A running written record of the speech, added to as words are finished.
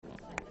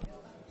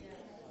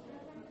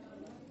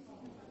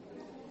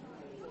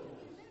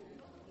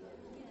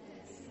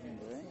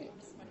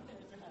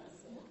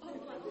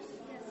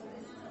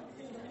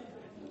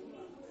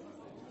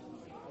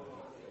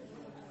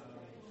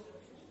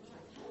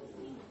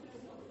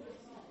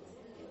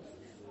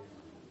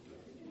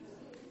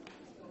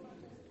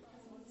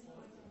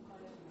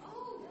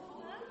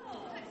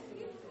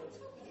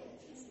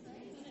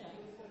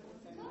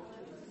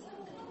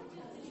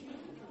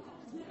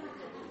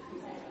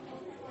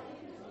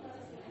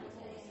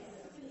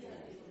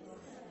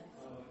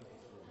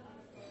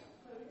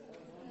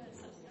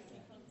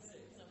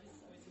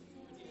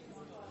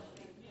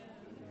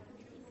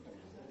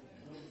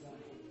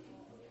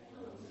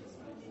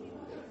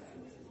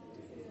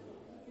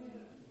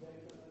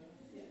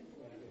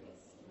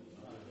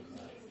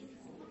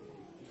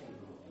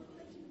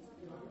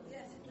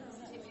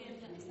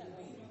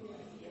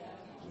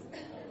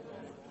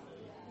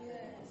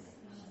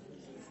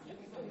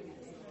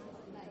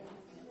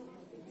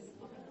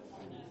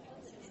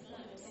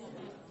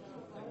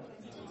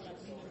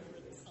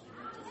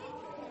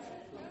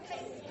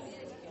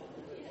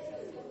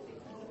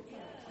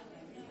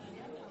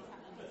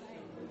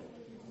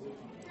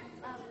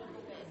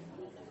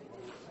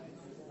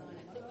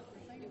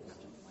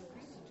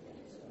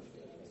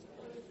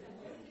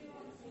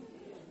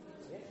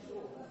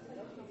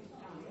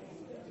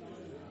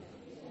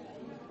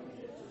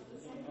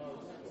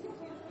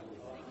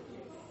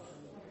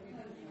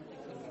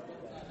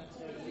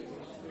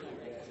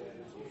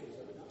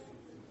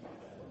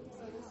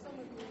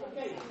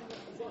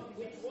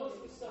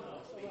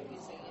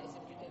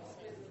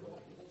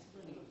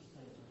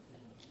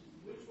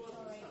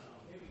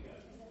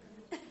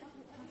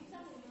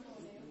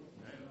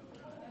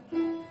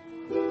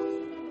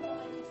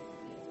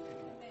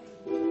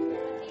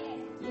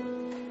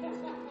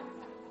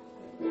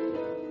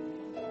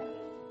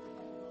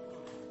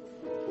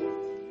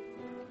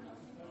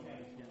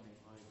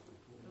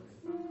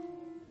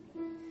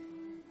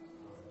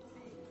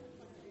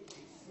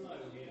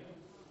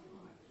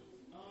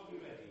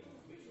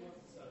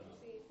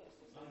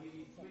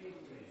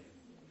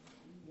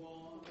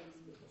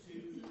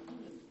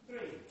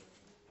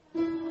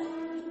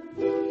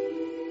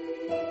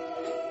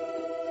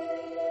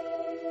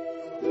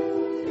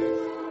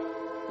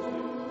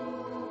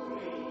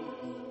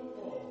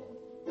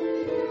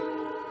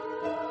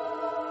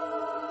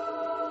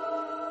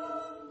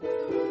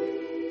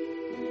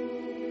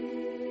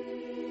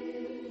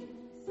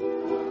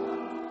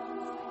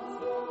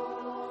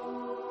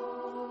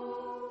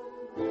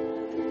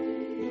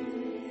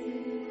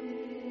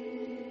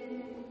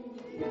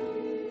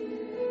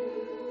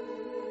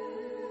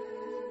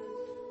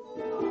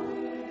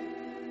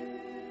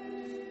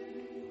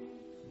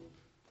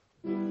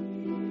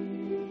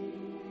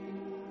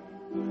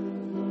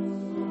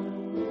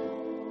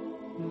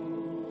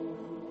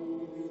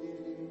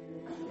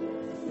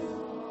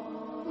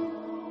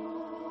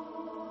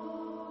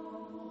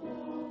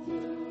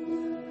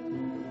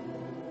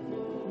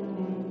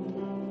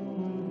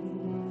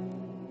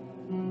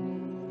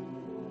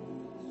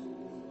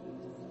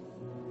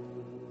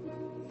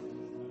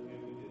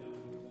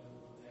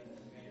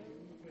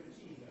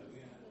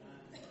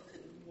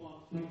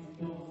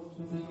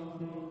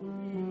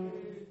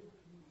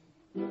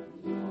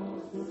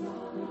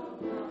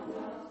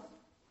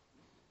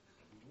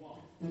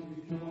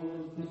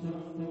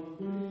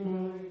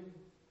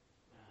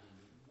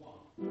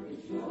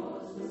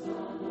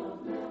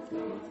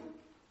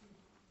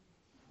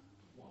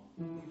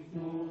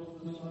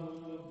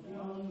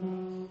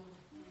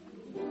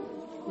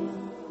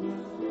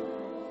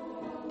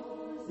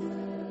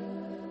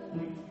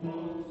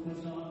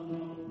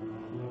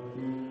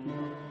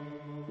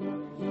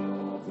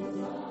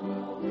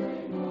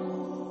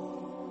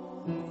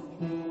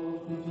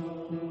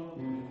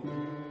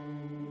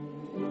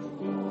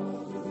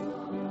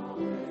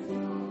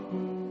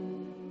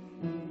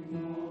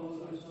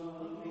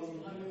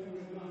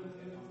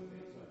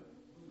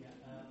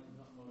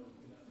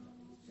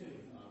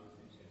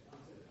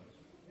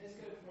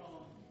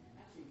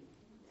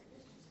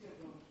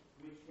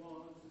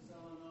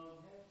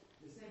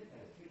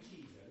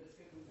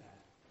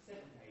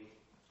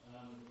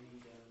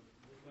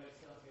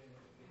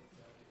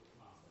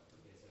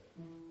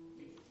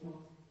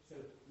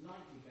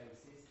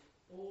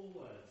All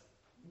words.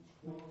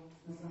 Oh,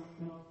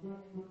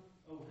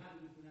 how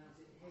do we pronounce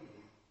it?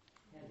 Heli.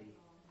 Heli.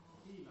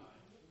 Eli.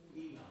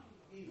 Eli.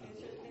 Eli.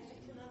 There's a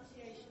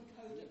pronunciation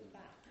code at the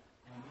back.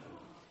 I know.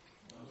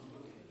 I was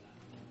looking at that.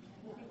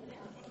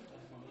 That's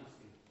what I'm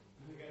asking.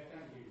 Okay,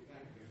 thank you.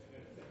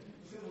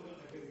 Someone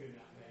got their finger in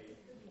that page.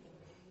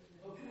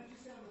 Oh, can I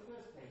just say on the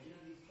first page, you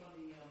know these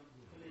funny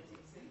phonetic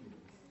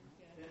symbols?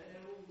 Yeah.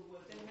 They're all the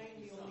words. They're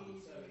mainly on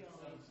the so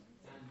it's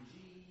and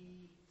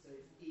G, so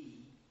it's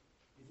E,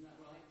 isn't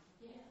that right?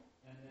 Yeah.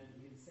 And then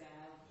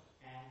himself,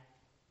 F.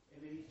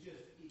 I mean, he's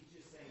just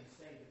saying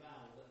say the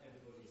vowel that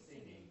everybody's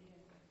singing.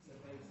 So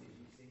basically,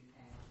 you sing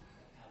F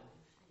for elf,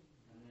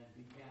 and then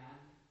began,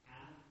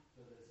 and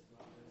for the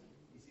surprise.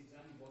 It's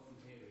exactly what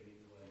you're hearing in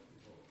the word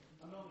before.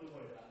 I'm not going to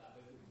worry about that,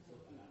 but we can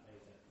talk about that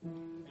later.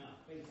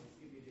 Now, basis,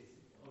 give you this.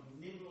 On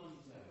nibble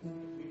on your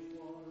toes, which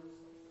was,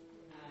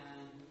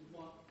 and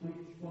what,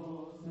 which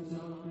was the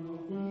son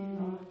of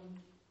Eli,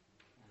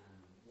 and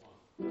one.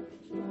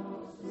 Which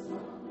was the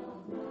son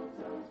of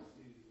Eli.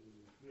 2,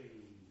 3,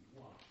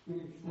 1.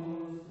 Which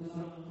was the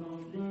son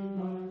of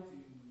Eli.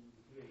 2,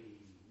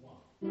 3, 1.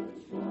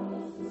 Which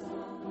was the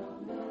son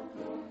of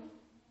Eli.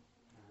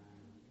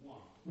 And 1.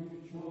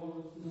 Which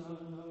was the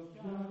son of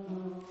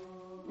Jacob.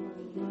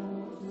 Which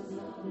was the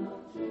son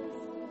of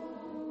Joseph.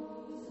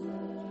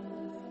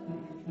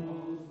 Which was the son of Jacob. Which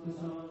was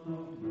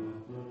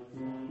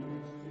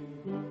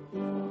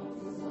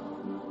the son of Jacob. Which was the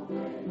son of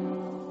Jacob.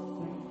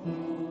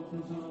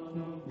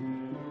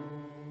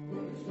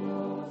 Which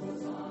was the son of Jacob. Which was the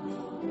son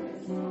of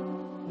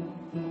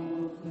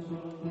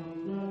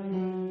David.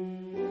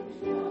 Which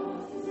was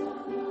the son of Manoah. Which was the son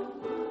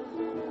of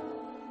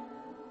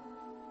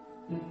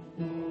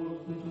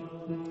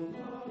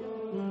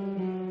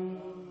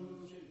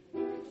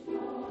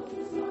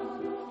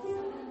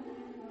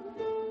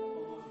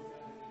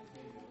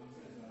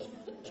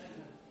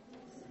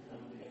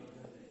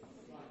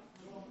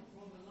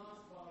from the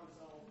last bars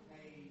of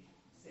page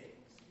 6,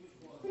 which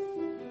was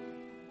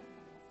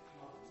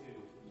up to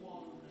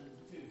 1 and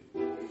 2.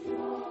 Which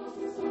was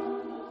the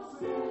son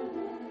of Is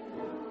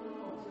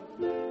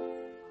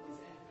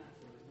F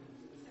natural,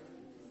 isn't it?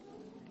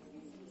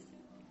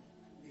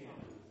 Yeah.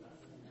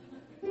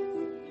 The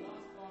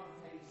last bar of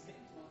page 6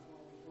 was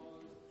what which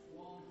was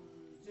 1,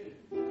 2.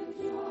 Which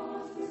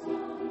was the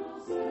son of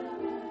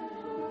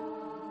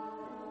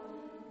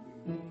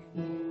Which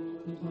was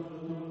the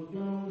son of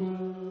Jonah.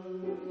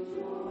 Which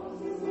was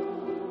the son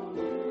of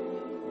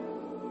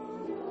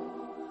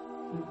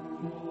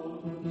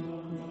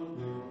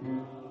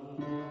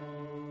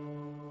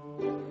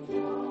Which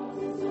was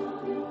the son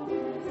of Which was the son of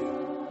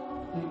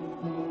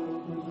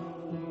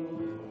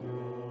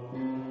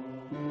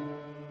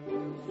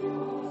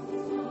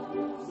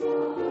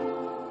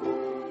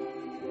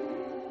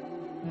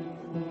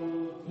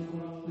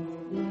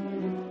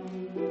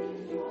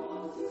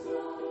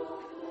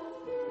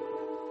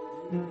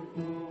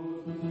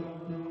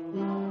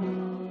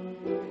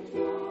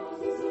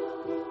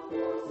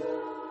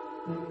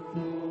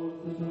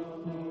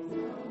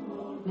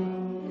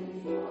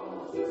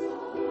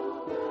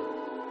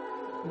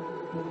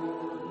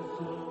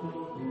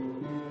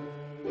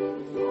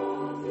Which was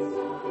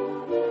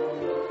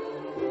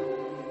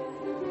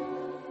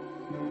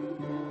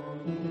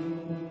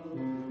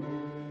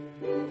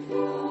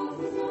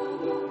the son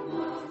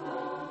of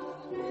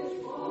Which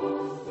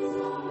was the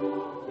son of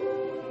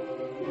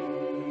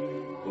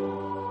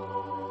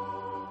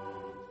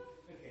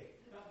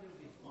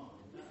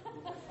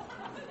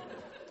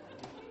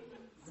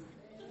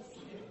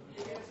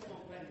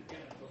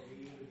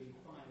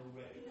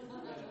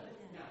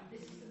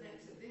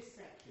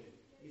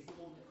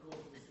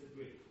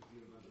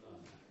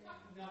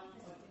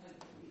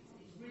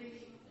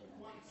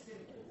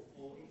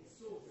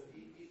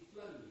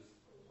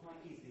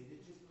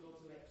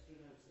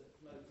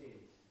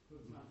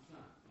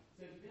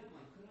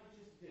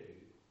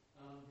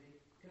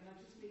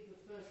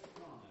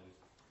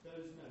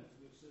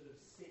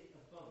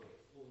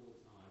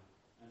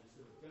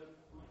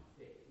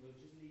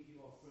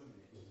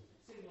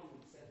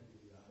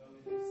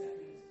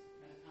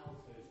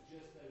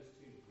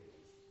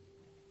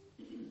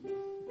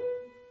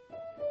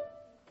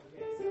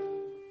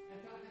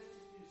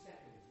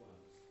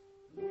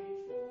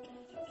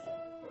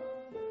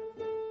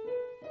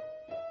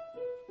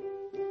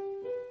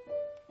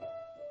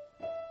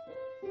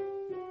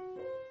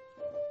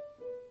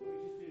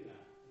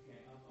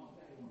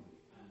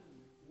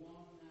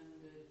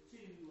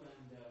two.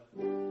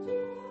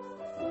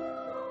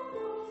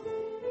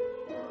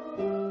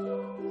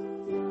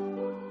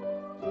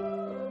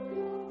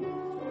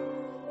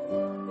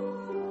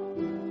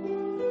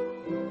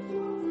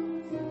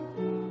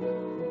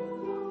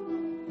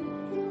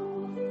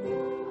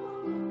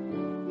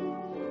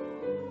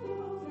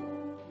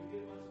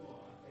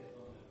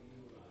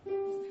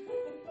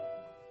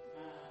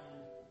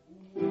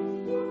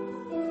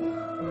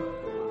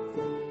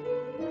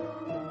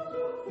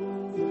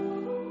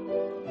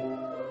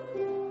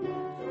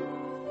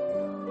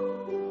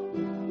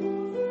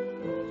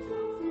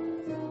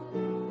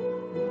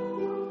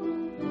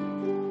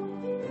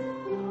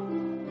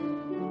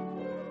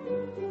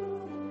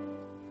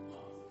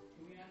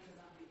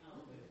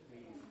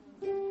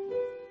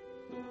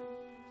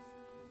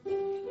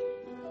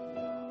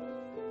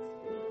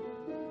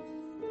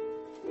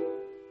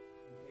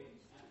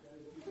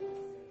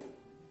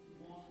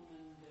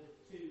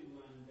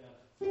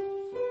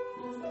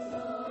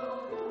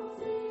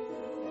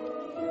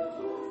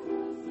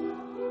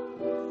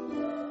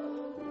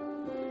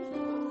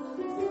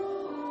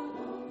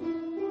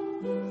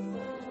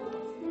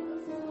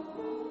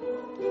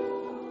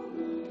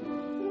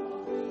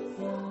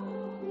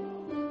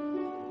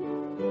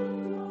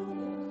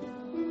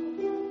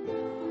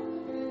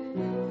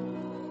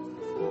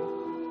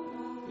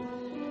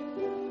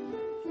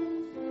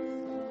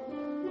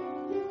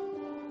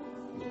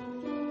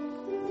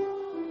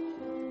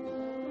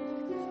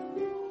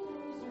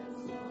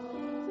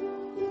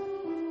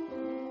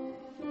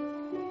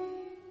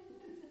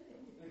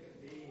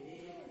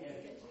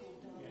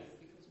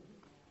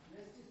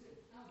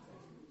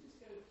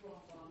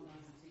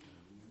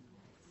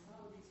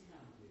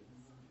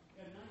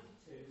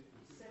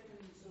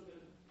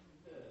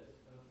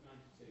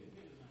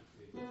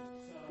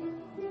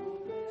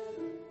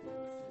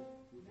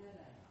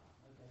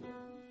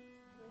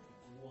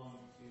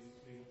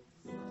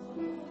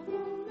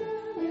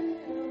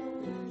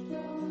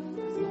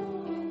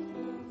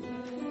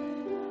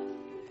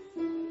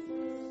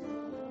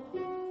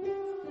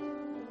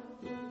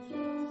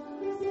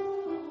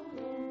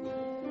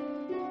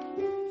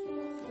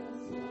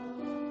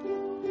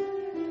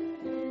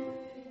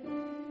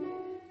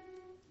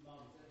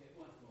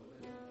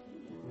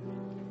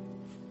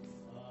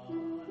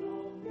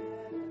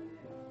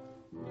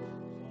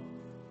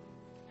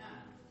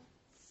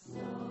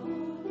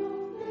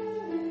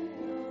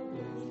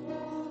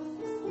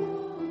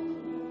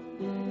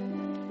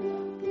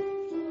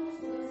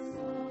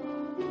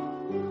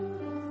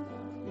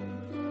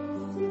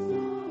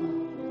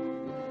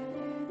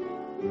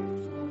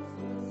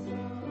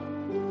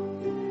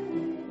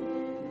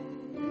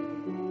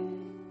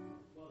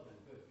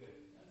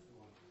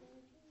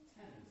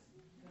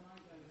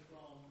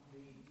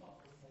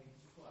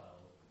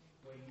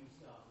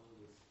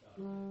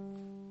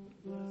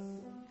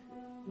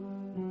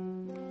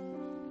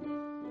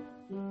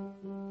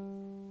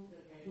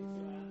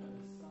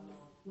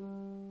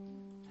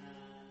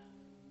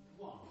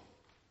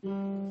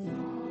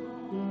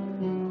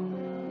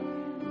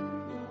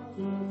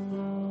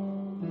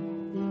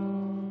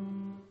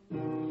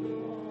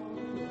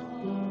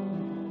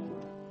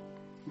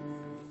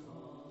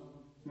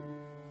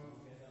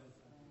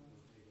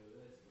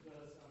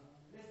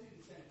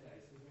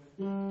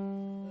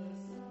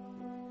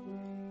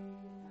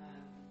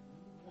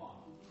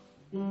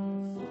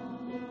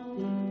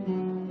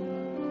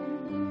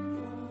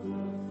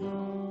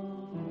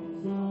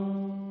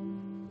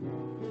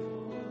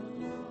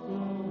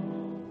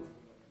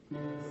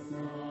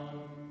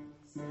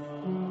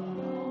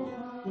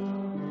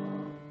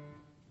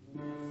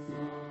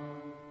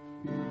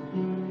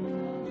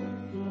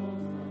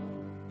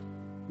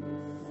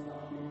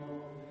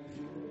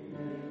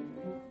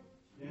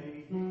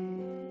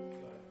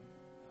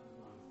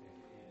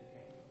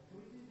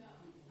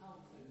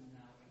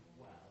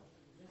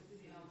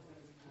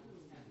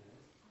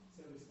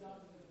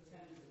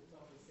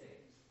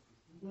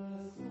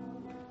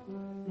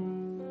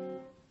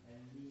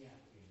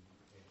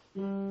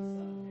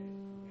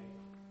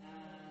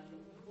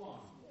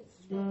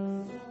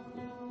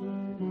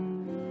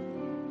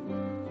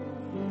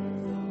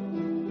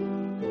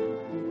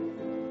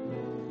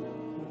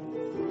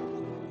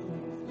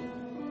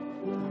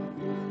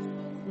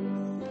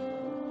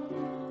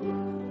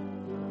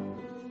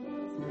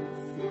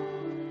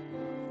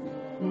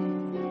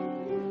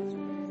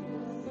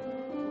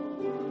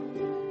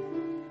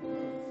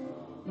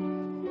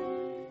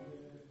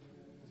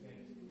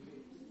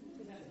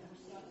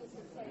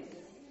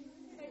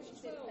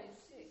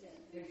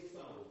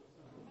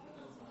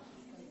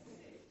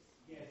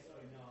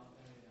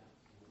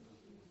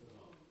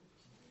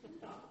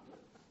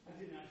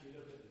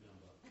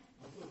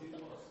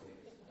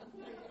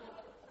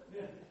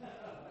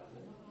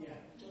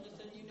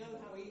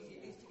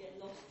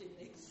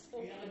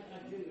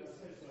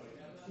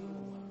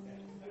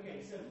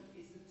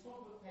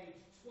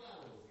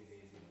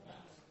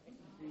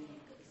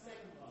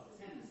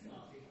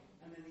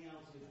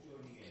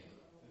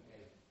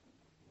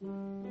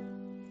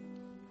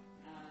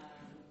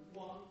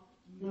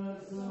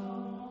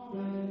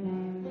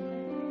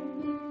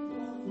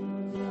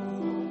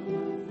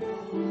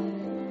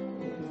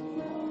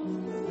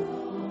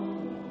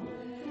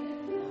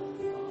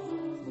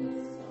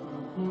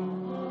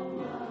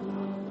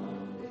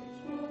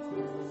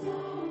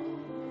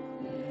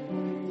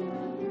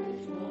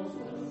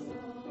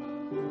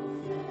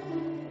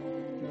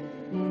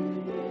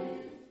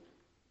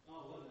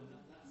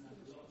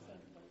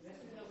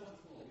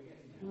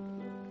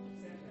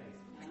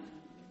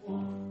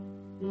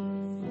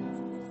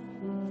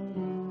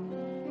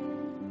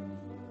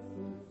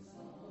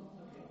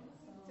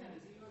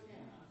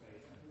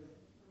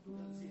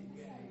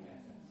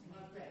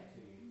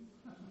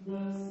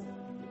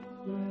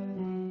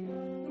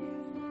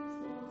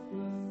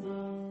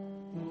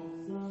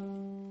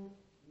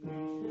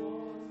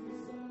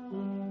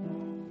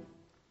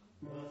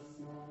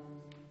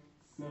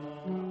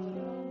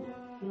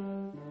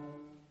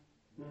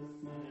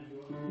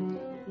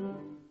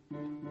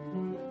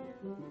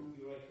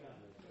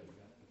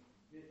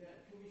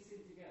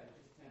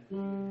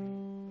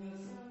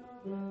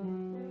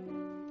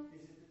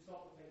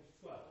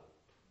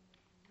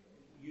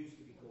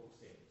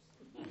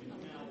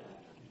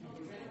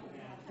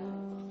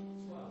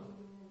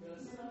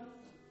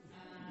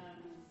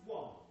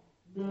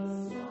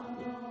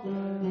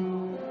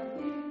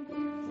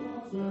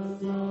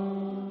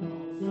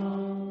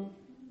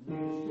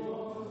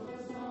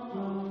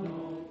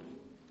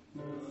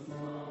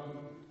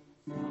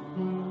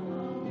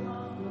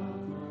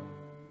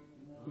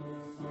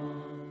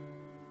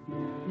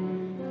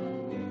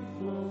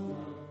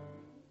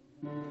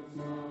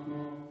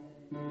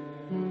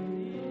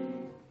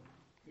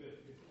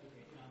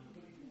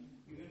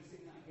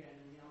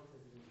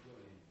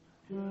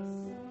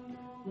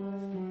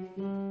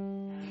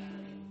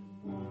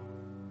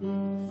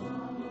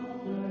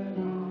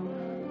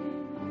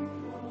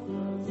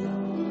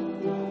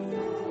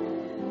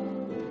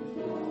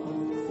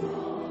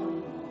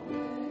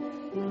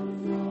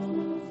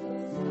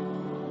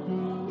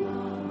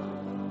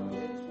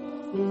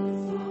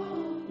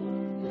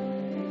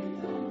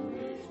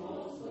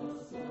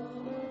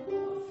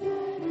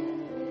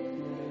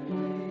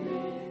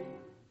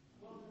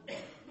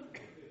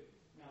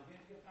 Now, I'm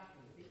going to go back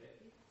a little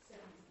bit.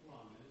 7th line.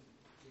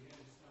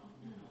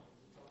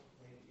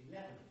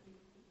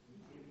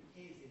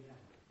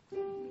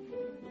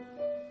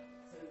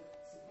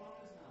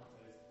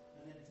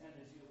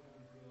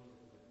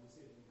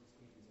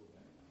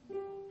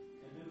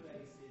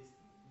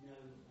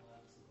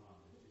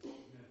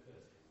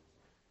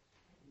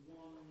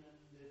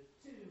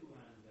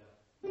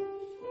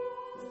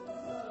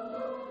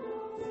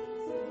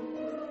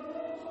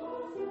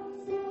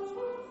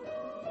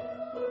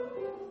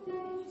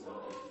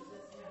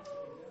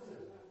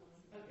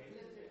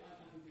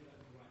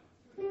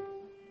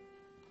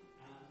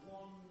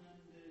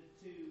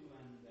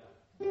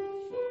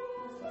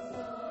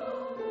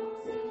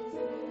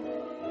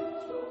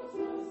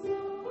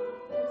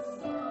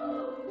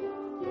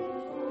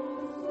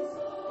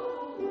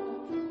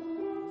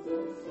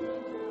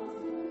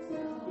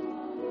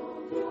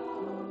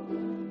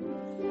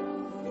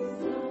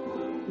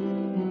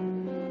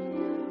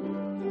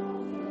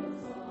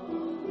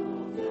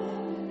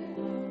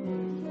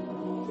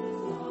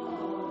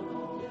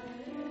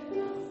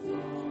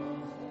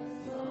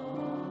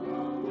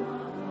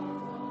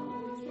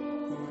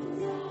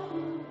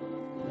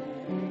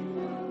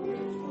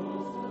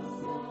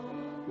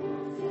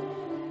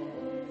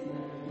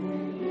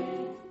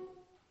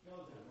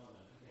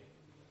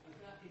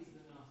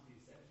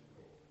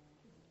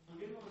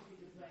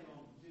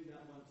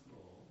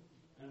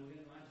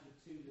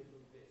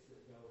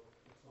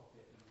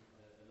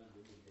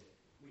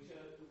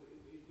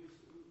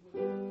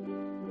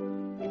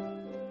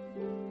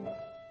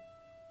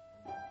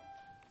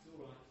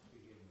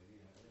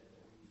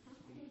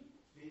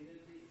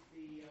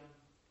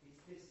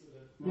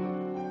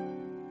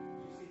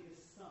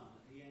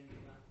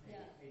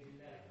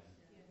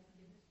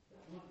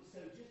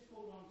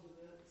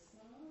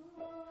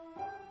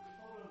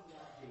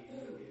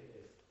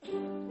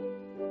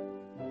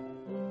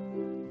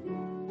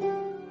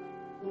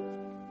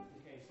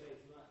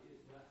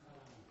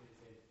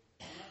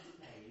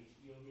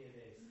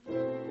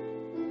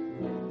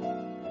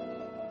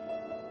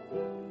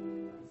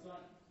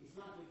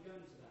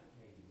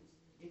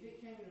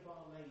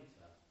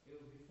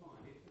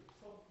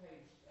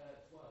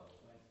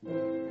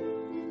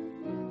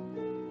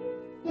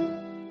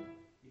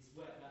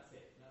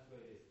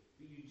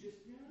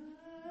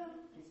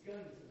 It's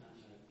going to that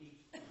note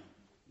each time.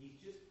 He's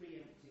just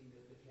preempting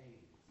the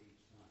cadence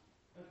each time.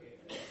 Okay,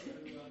 so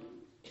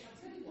I'll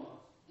tell you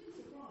what,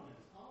 sopranos,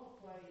 I'll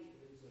play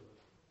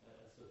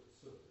a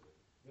sort of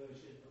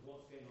version of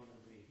what's going on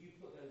underneath. You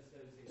put those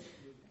in.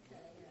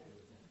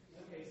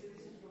 Okay, so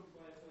this is from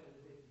where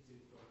the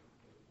 52 from.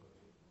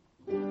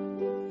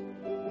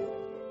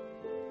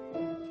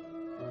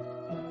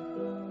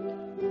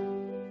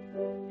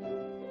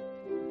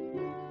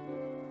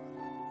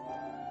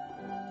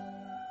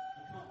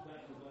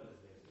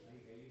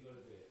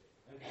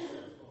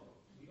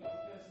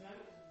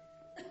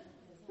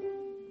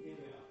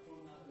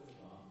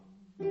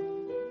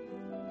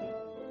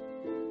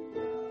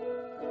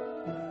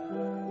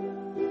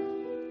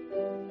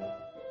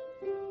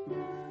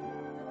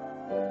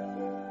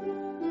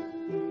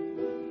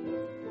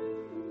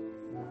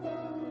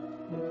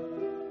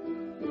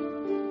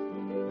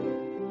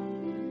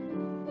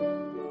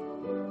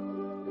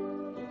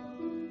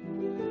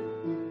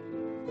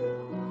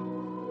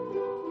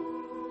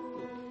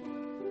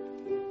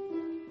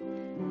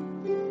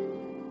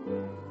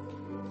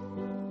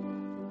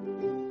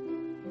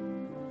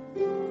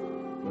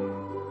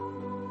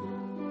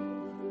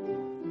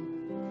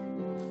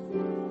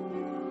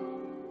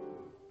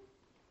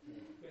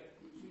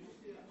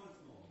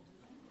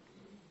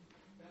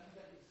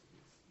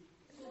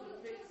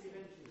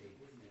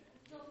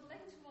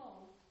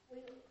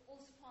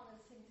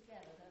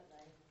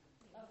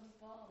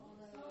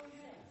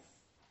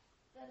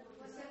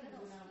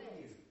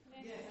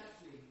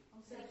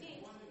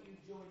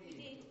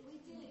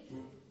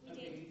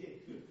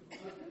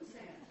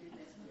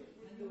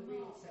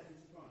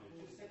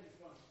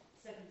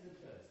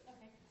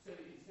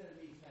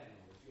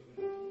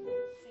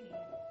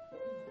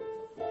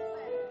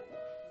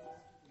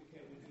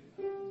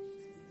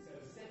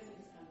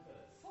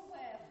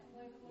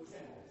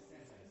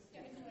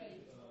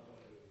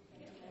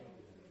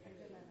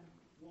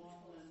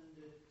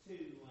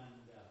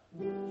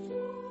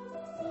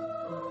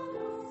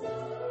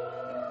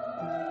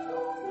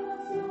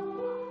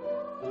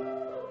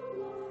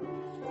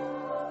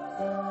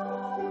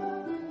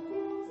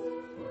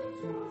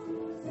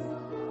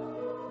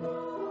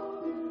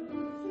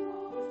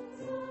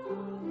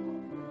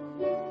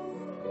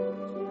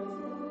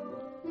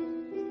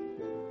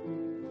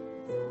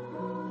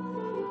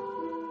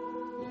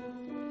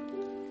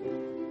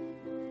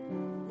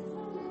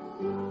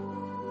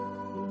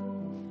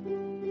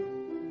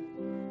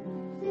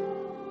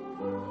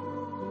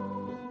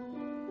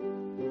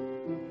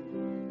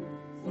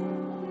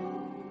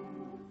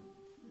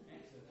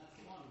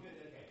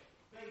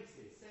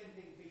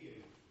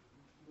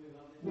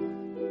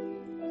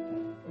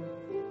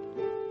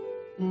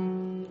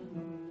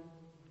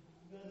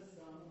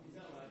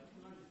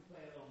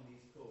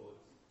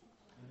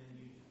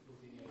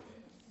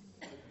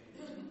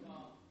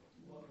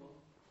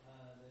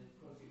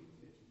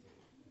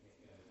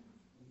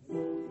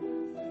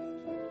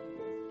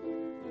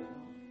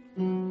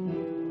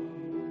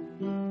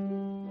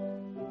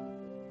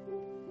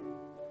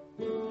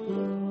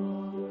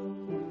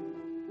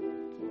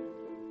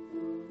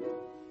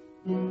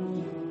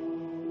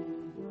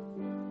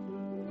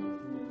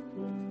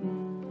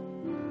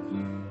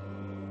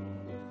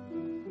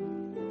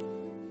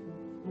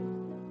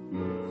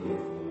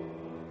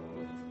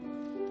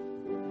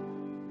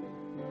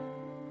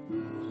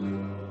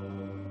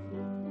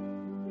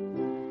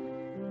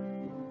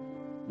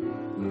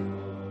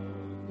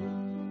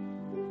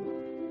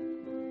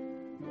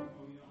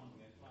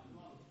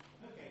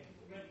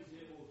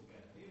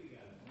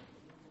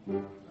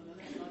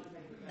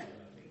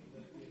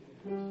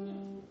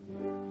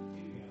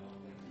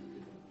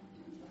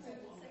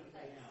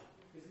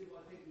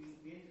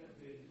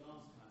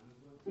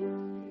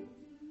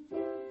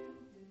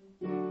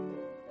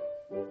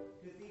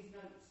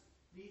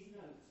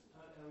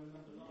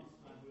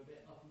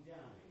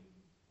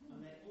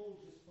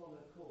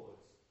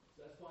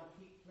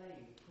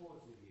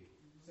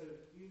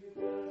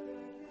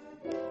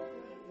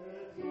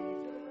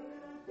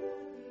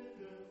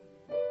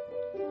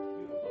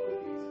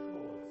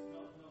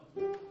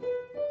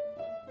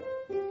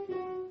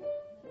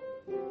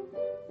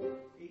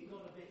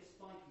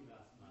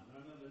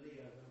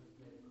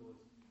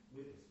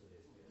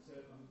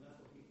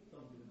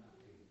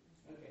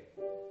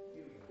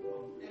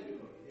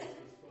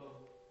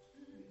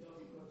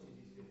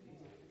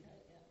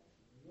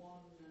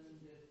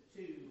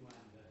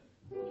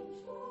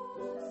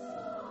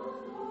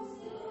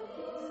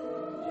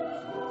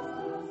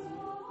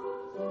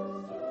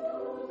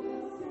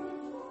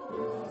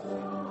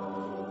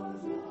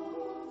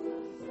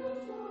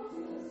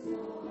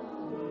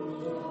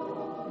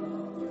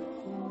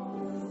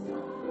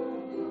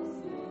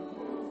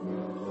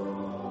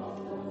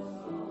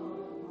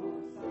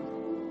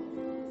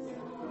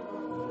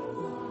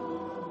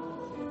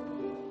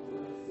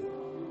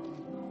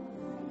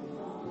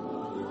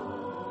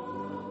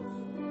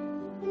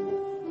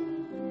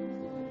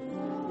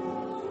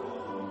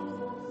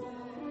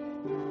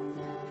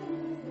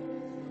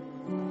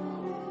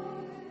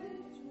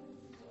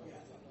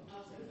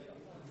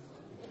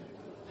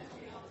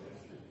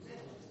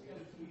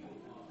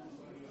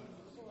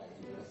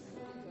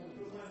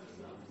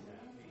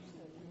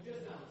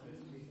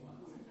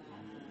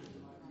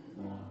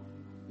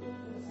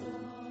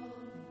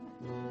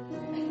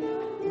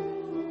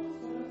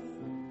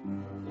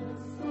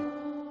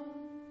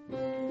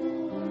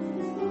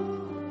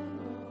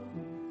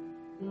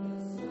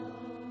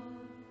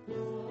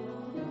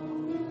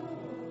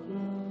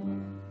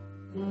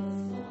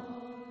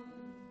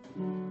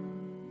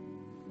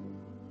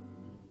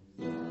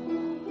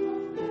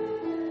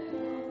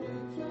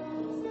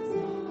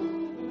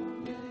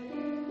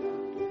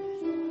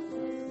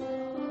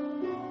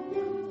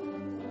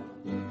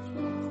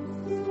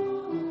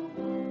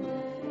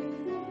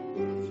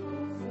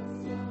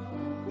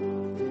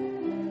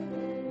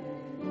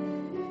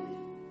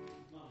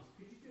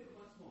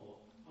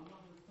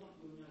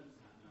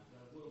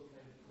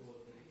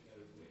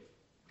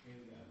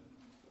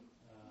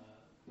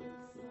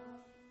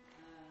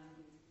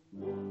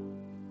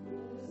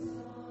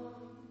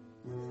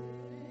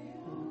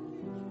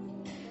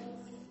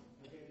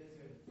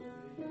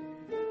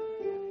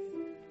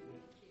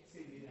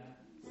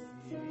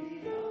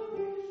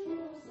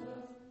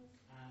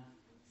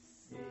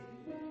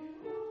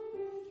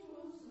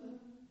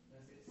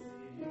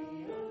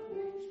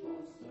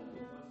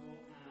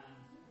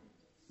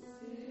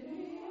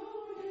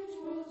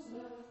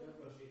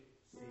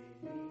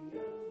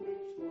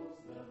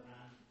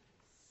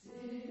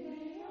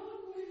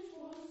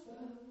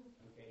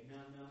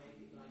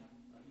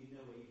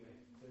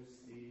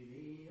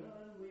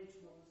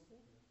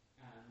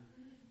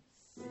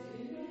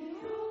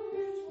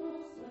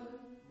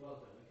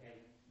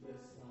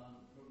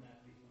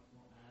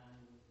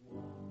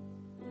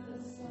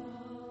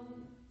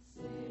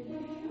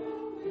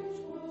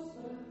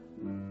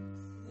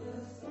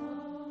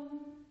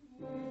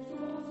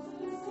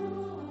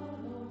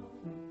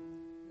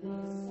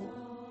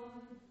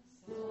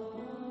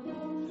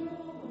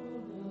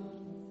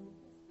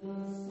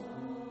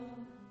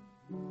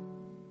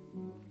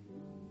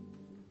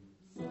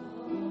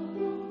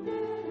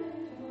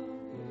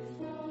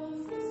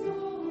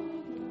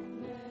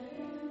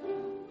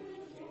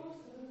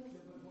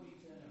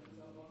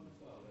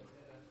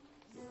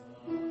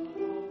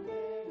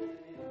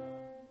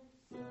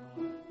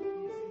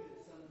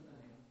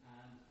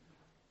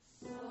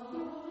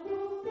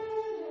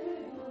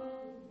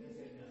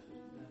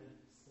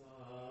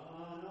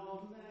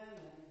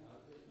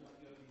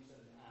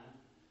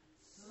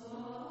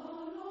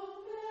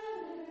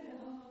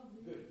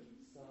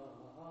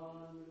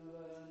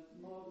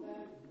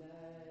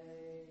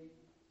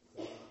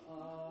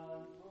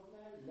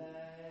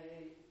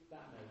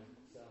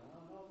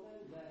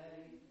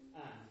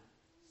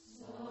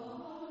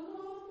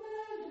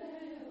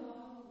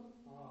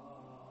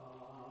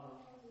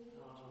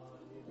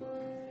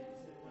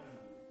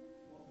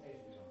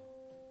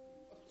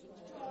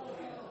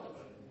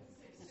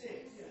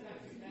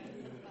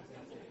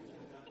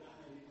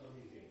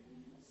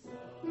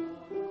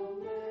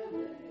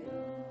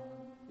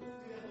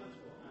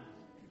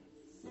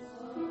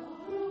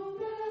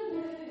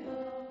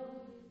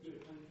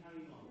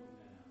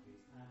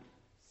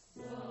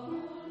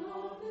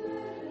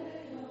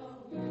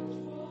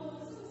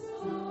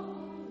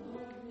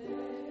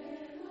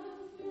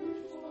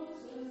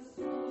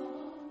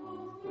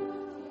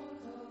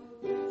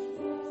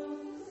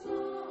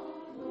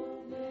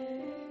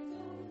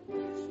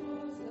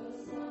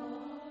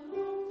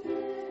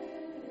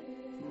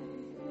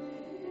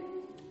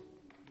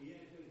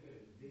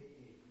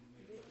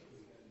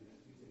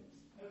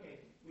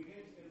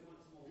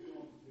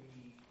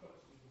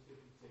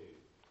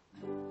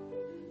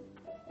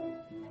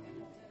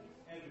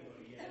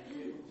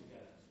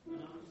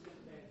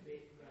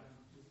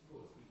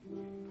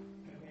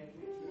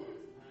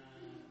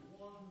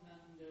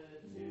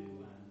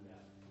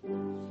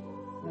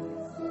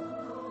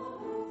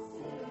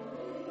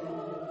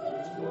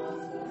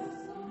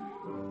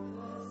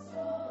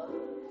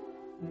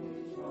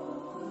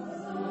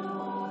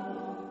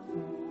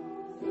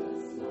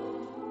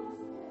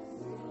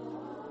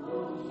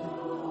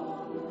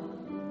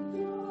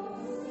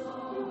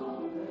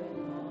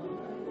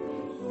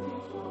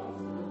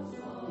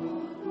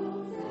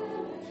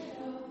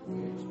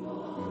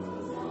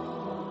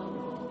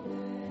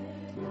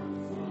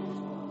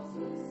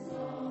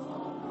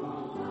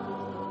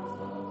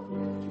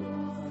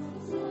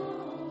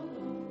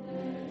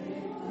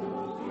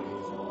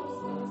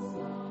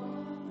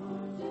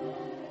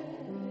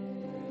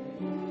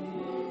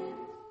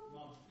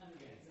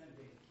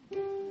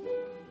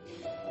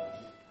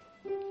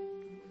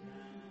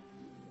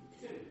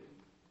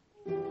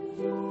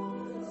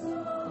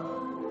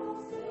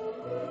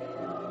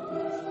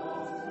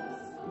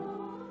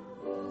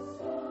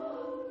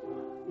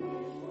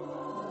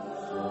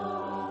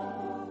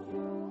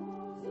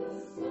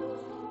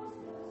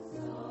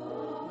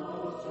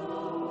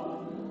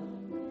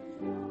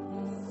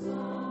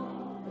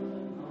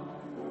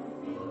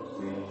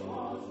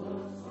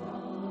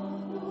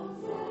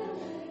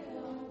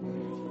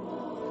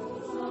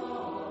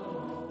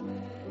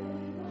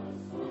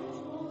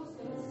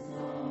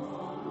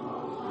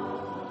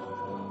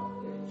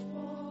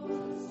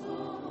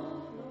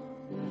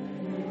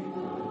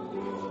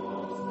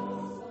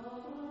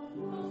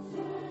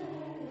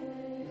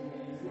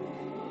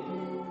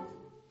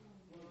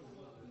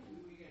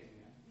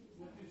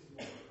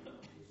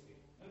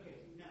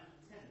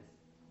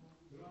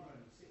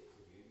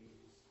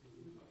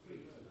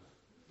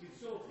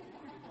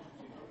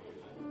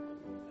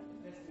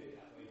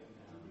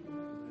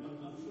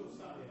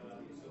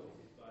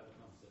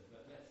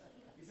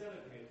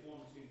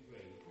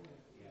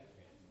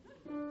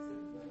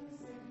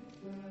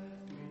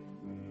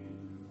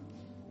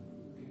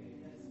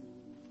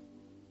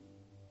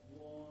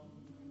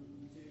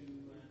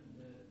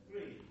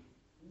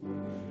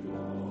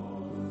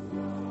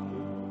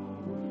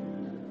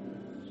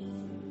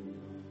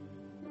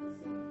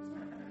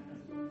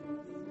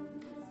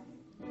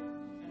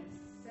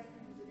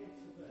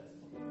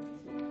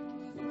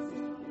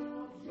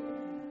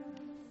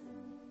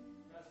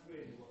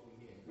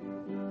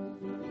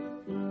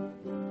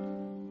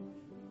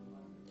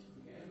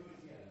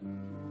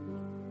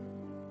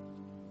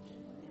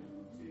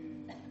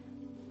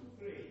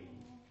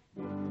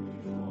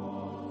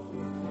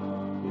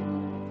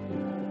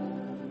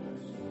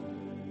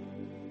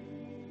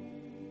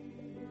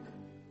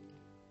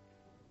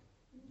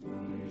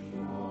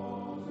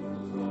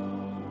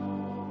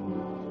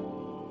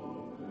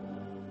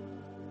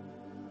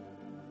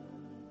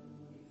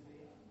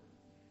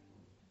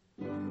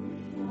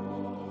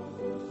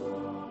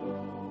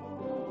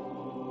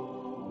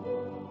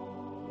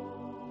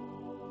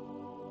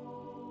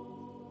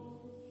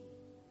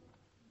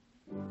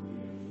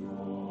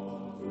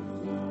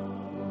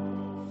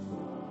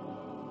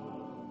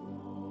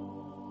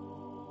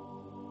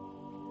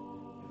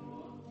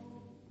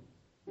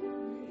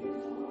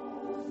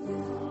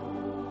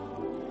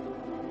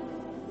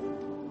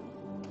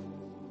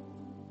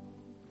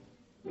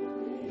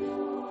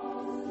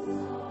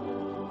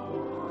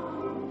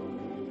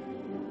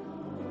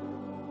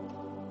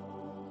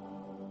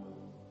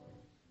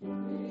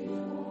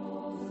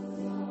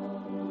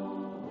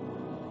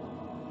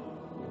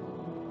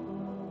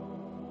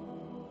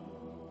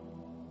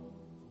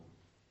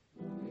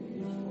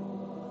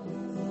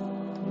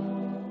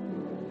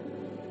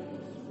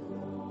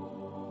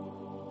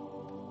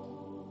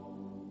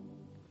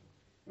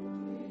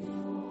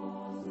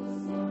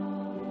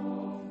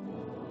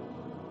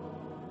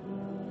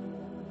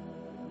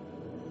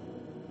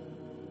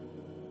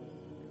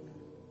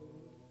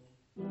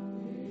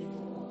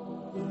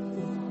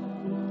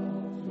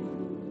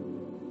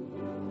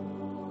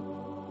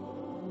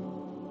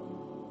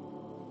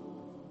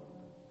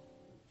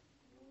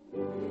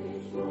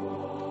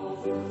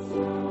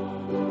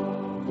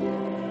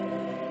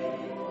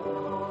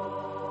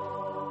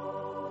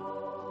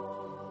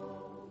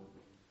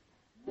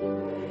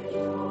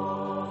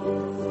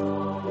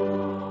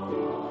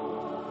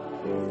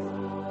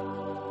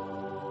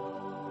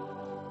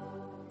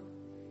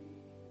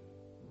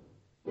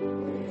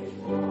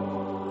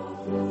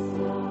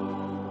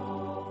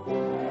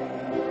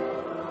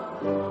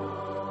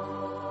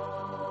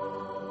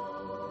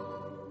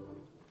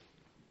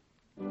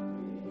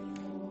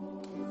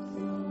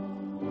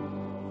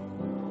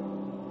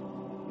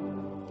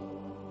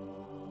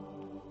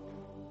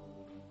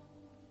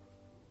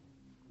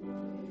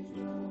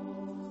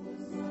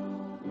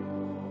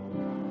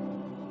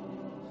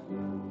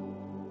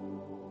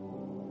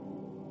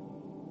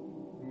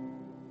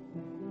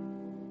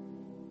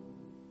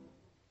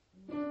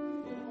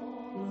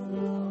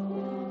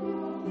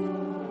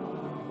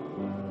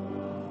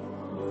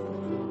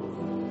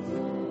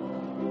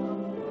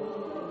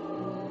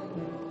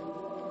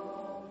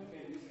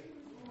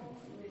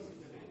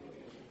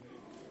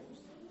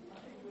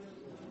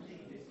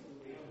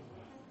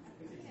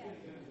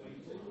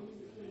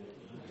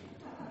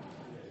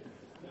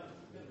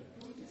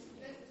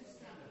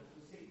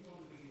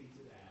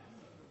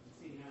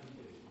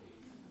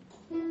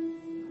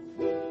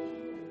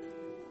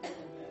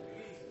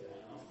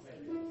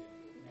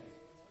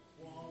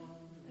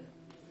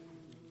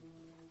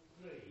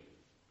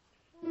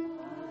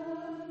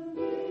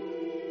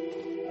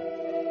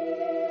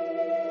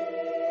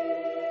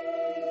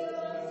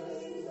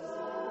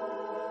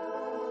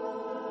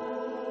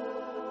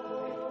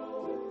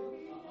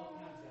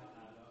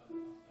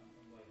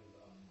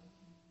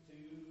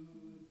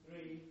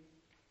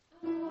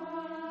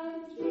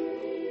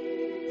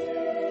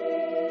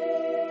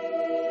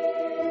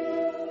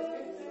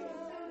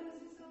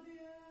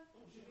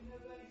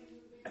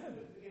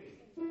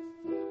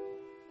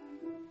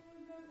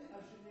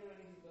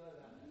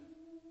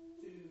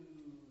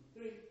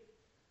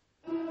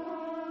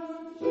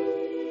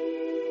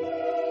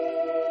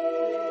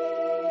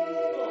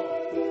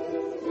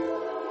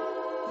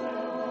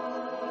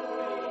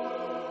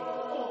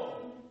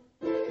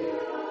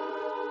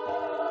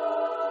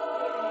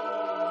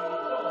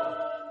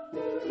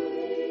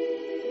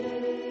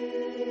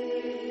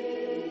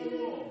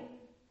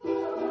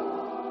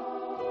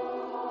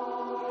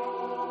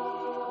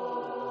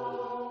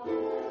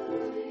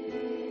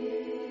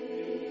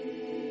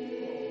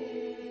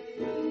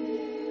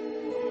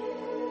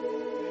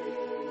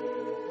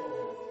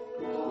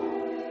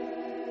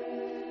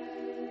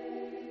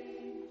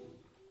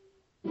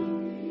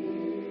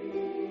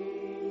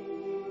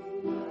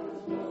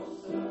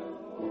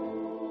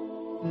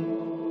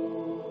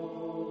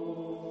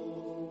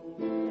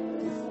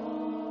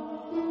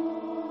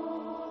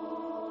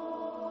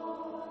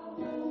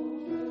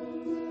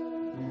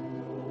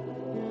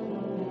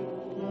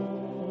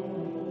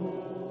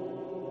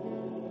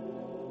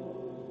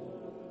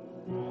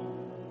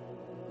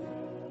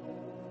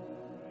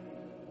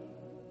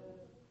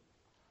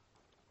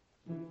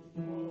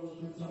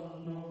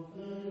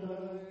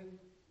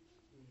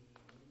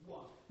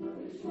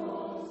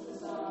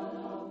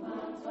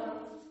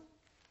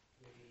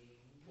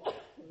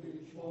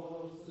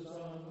 was the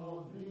son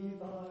of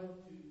Levi,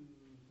 2,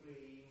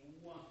 3,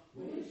 1.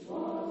 which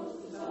was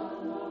the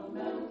son of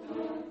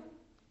Melchi,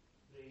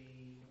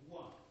 3,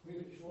 1.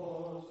 which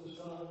was the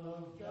son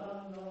of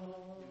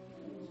Janah,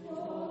 which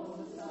was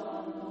the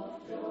son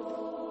of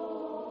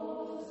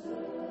Joseph,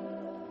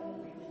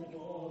 which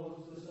was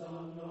the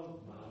son of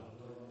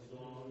Matthias,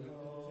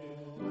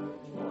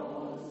 which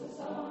was the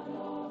son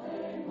of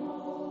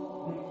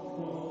Amos, which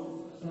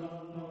was the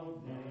son of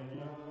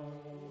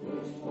Nehemiah,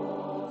 which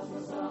was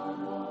the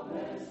son of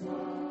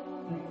Ezra,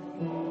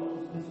 which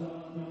was the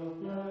son of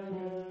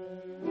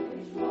Jair,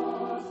 which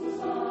was the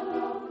son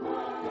of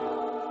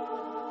Micah,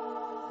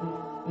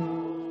 which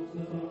was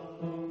the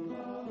son of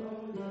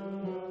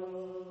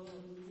Manoah,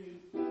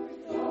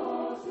 which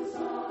was the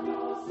son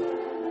of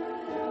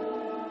Zedekiah,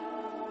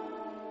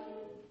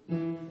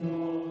 which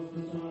was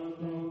the son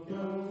of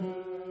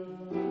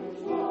Joseph, which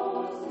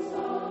was the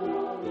son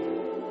of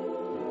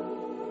Judah,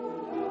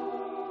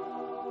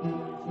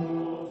 which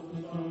was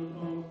the son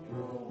of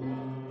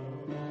Joram,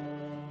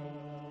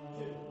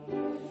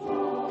 which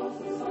was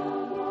the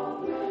son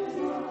of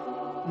Ezra,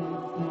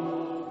 which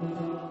was the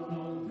son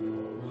of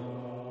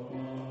Joram,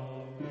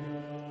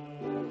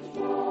 which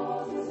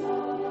was the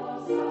son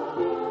of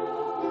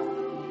Zachariah,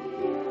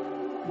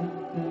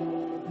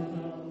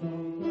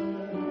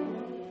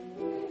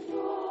 which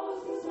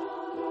was the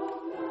son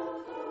of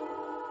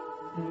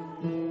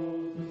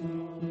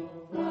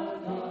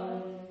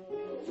Malachi,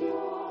 which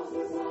was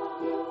the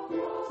son of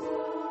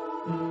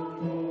Joseph, which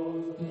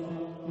was the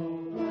son of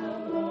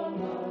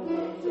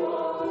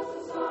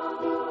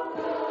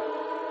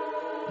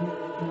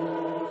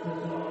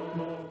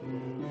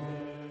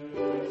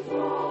which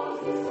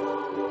was the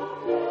son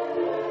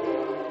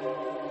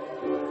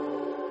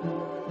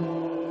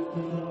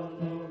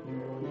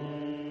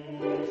of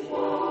which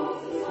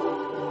was the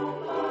son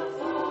of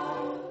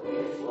Matthias,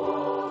 which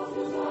was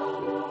the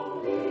son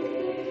of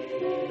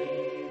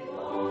Levi,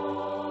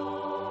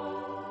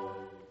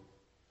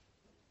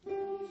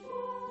 which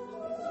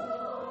was the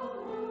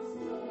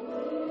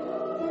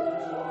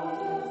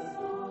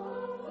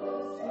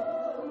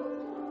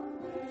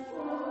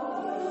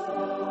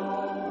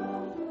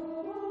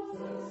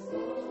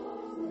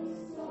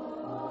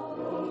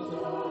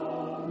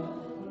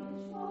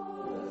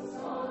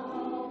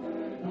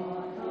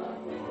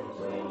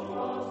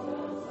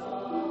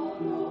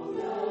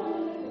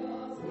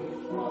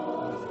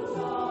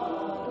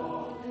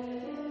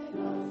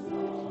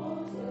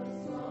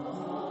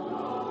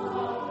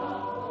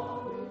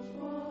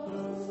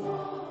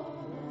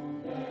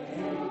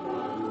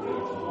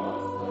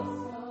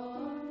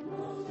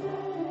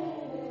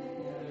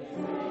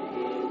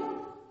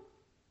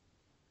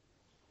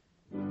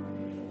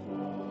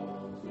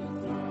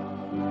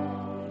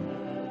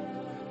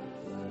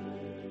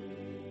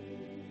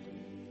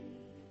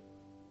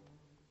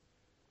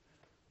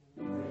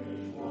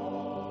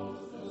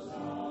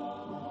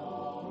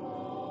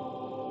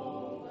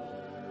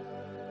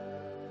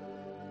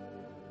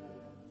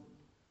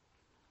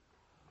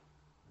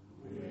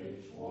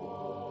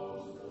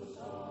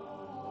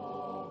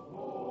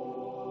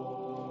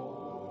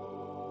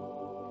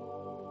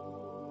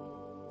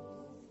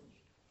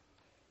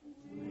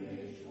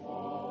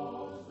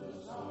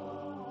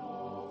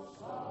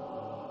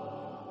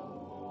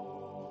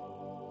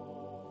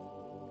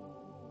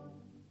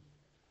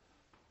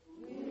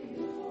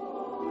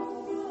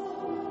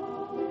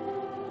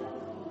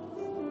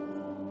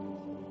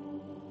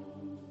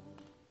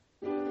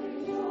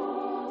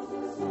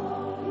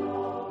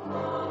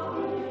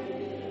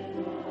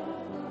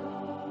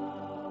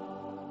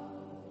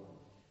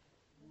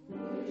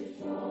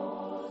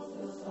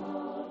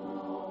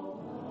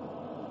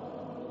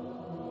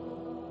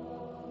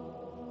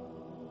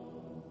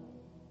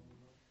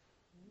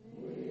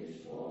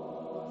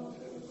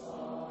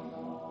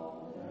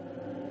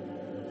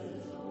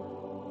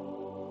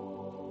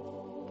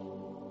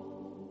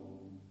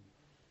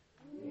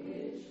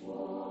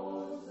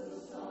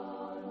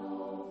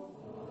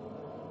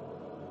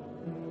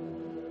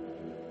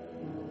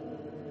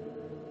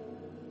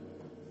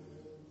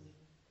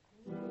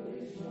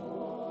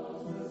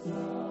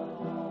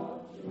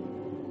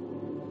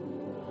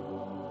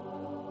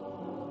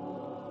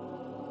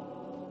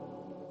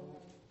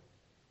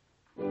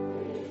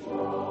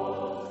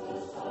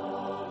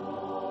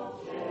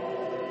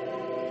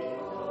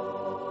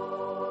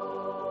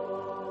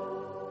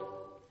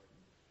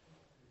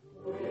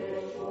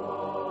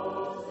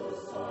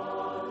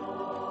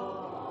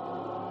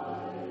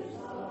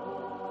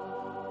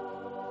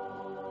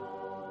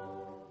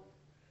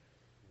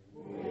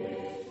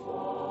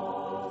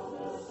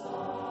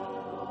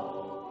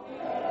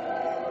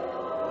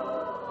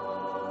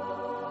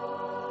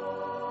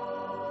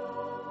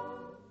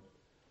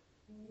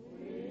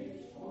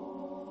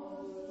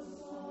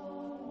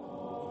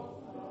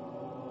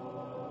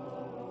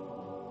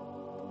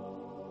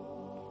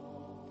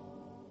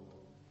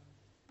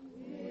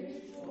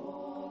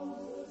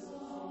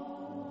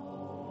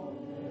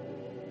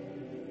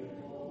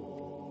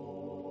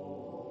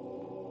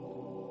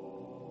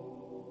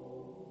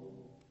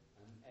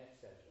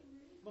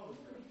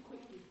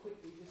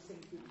quickly just sing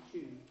through the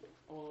tune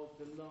of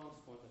the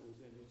last one that we're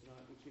going to do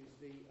tonight, which is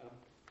the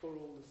For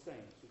All the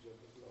Saints, which I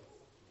just love.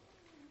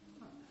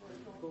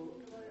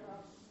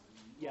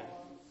 Yeah.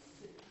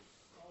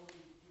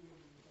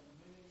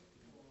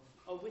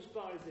 Oh, which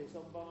bar is this?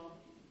 On bar?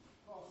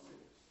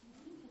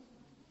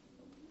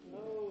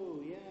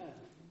 Oh, yeah.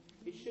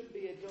 It should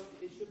be a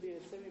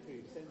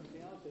semi-brief,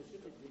 70 alto,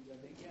 shouldn't it, please? I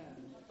think, yeah.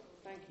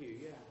 Thank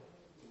you, yeah.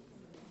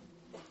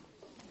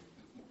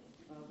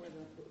 Where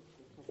did I put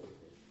the top of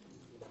it?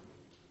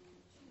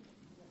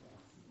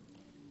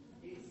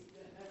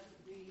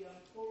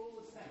 It's For All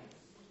the Saints.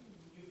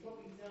 You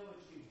probably know a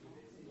tune to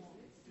this. It's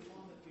the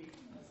one that we used,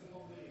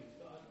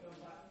 but I've gone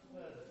back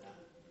further now.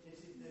 This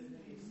is the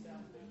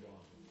Istanbul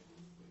one,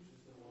 which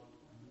was the one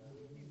you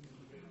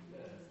heard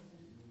first.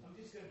 I'm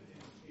just going to do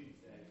the tune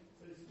today.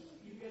 So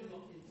you go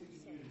locked into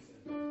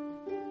unison.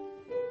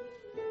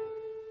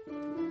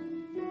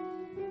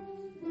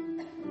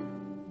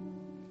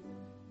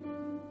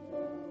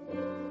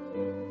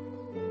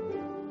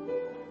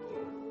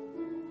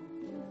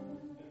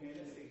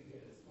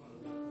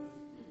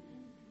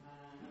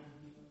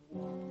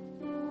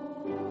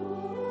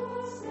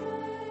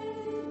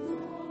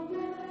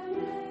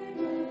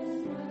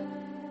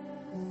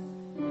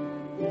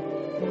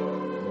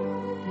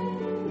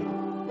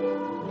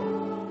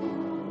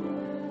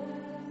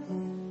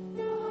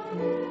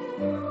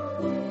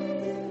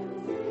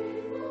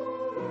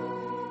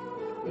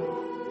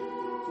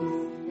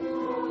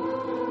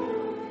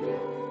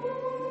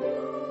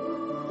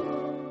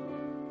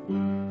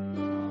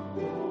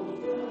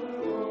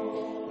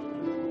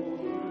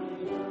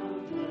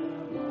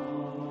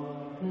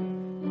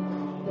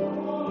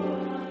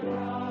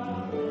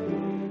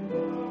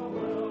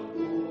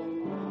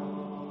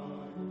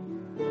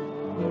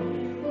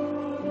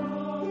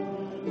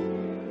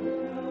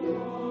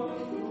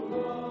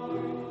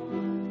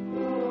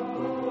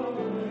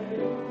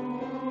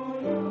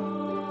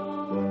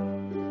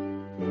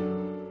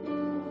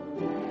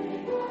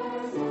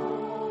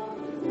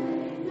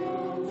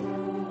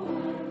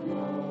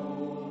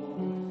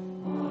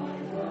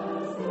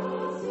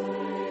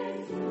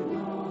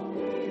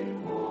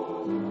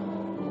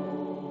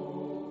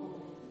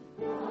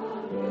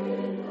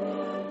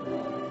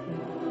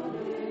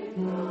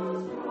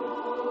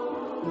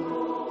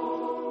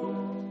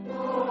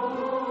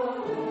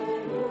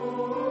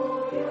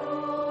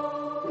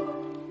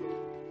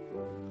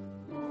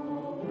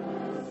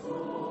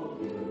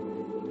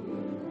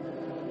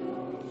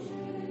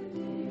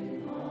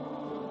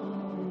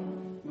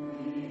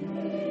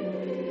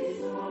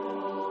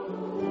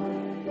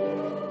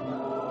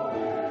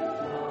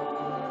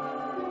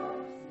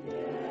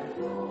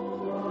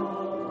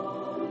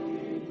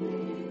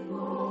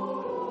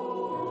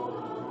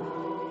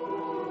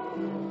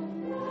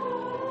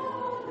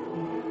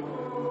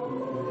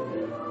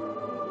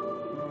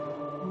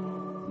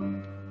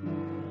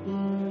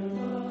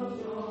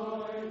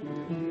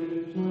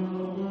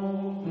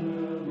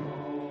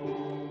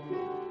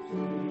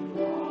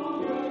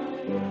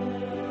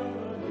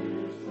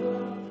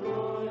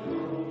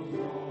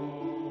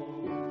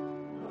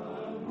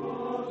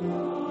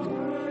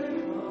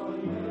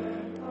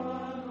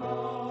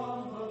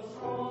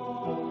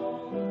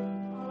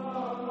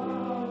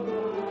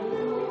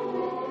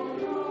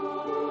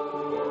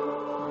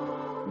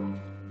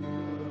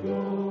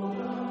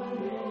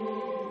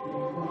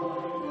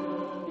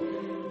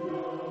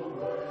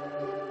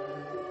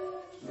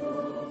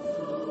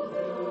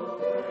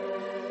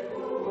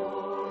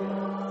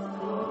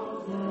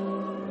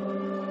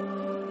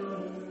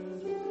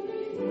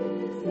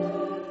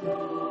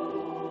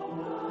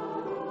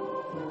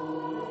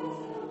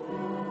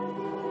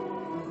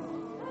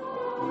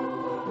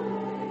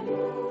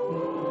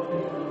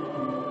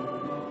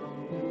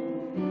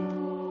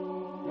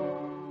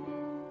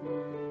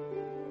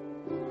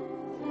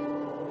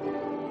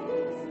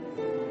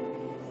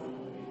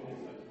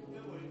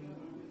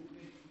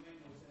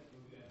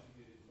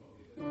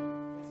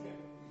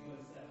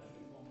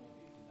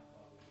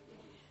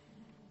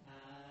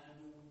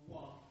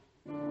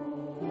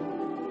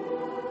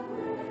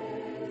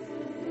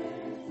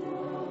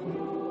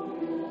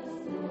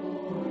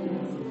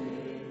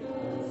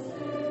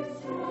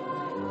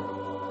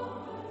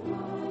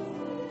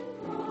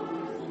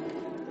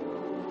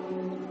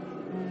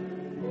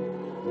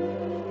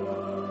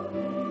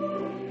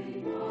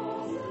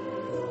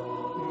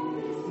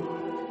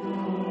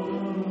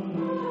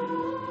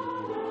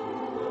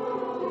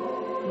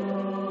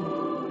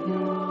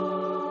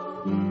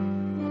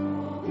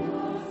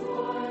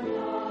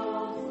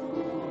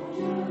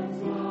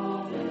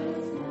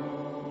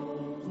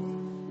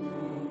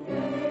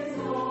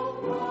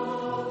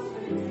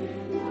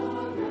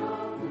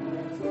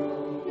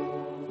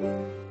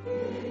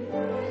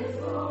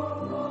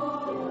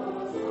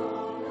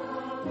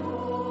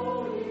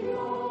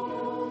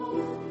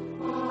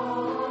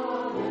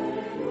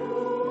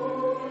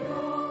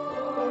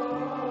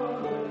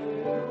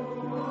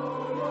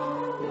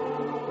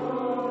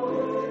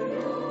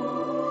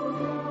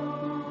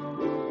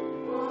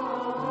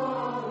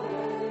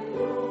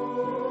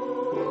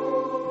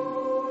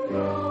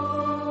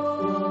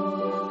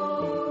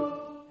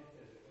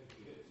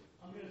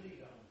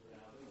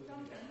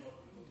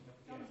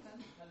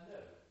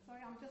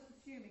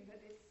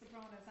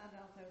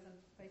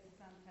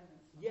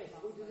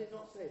 Oh, did it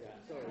not say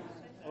that? Sorry.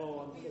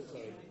 Oh, I'm so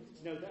sorry.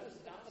 No, that's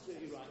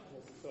absolutely right.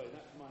 Sorry,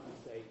 that's my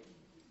mistake.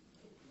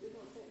 Did it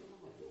not say it? Oh,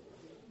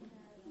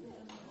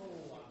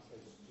 I'm so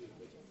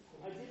stupid.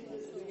 I did it at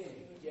the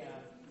beginning. Yeah.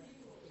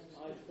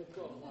 I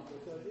forgot.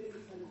 So I did it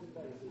in centers and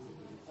bases,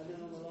 and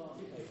then on the last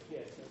page,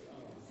 yes. Thank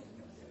you.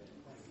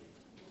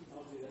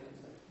 I'll do that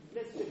next time.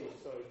 Let's finish,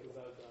 sorry,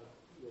 because I've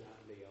without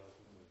Lee,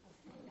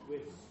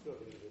 we're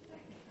struggling with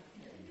that.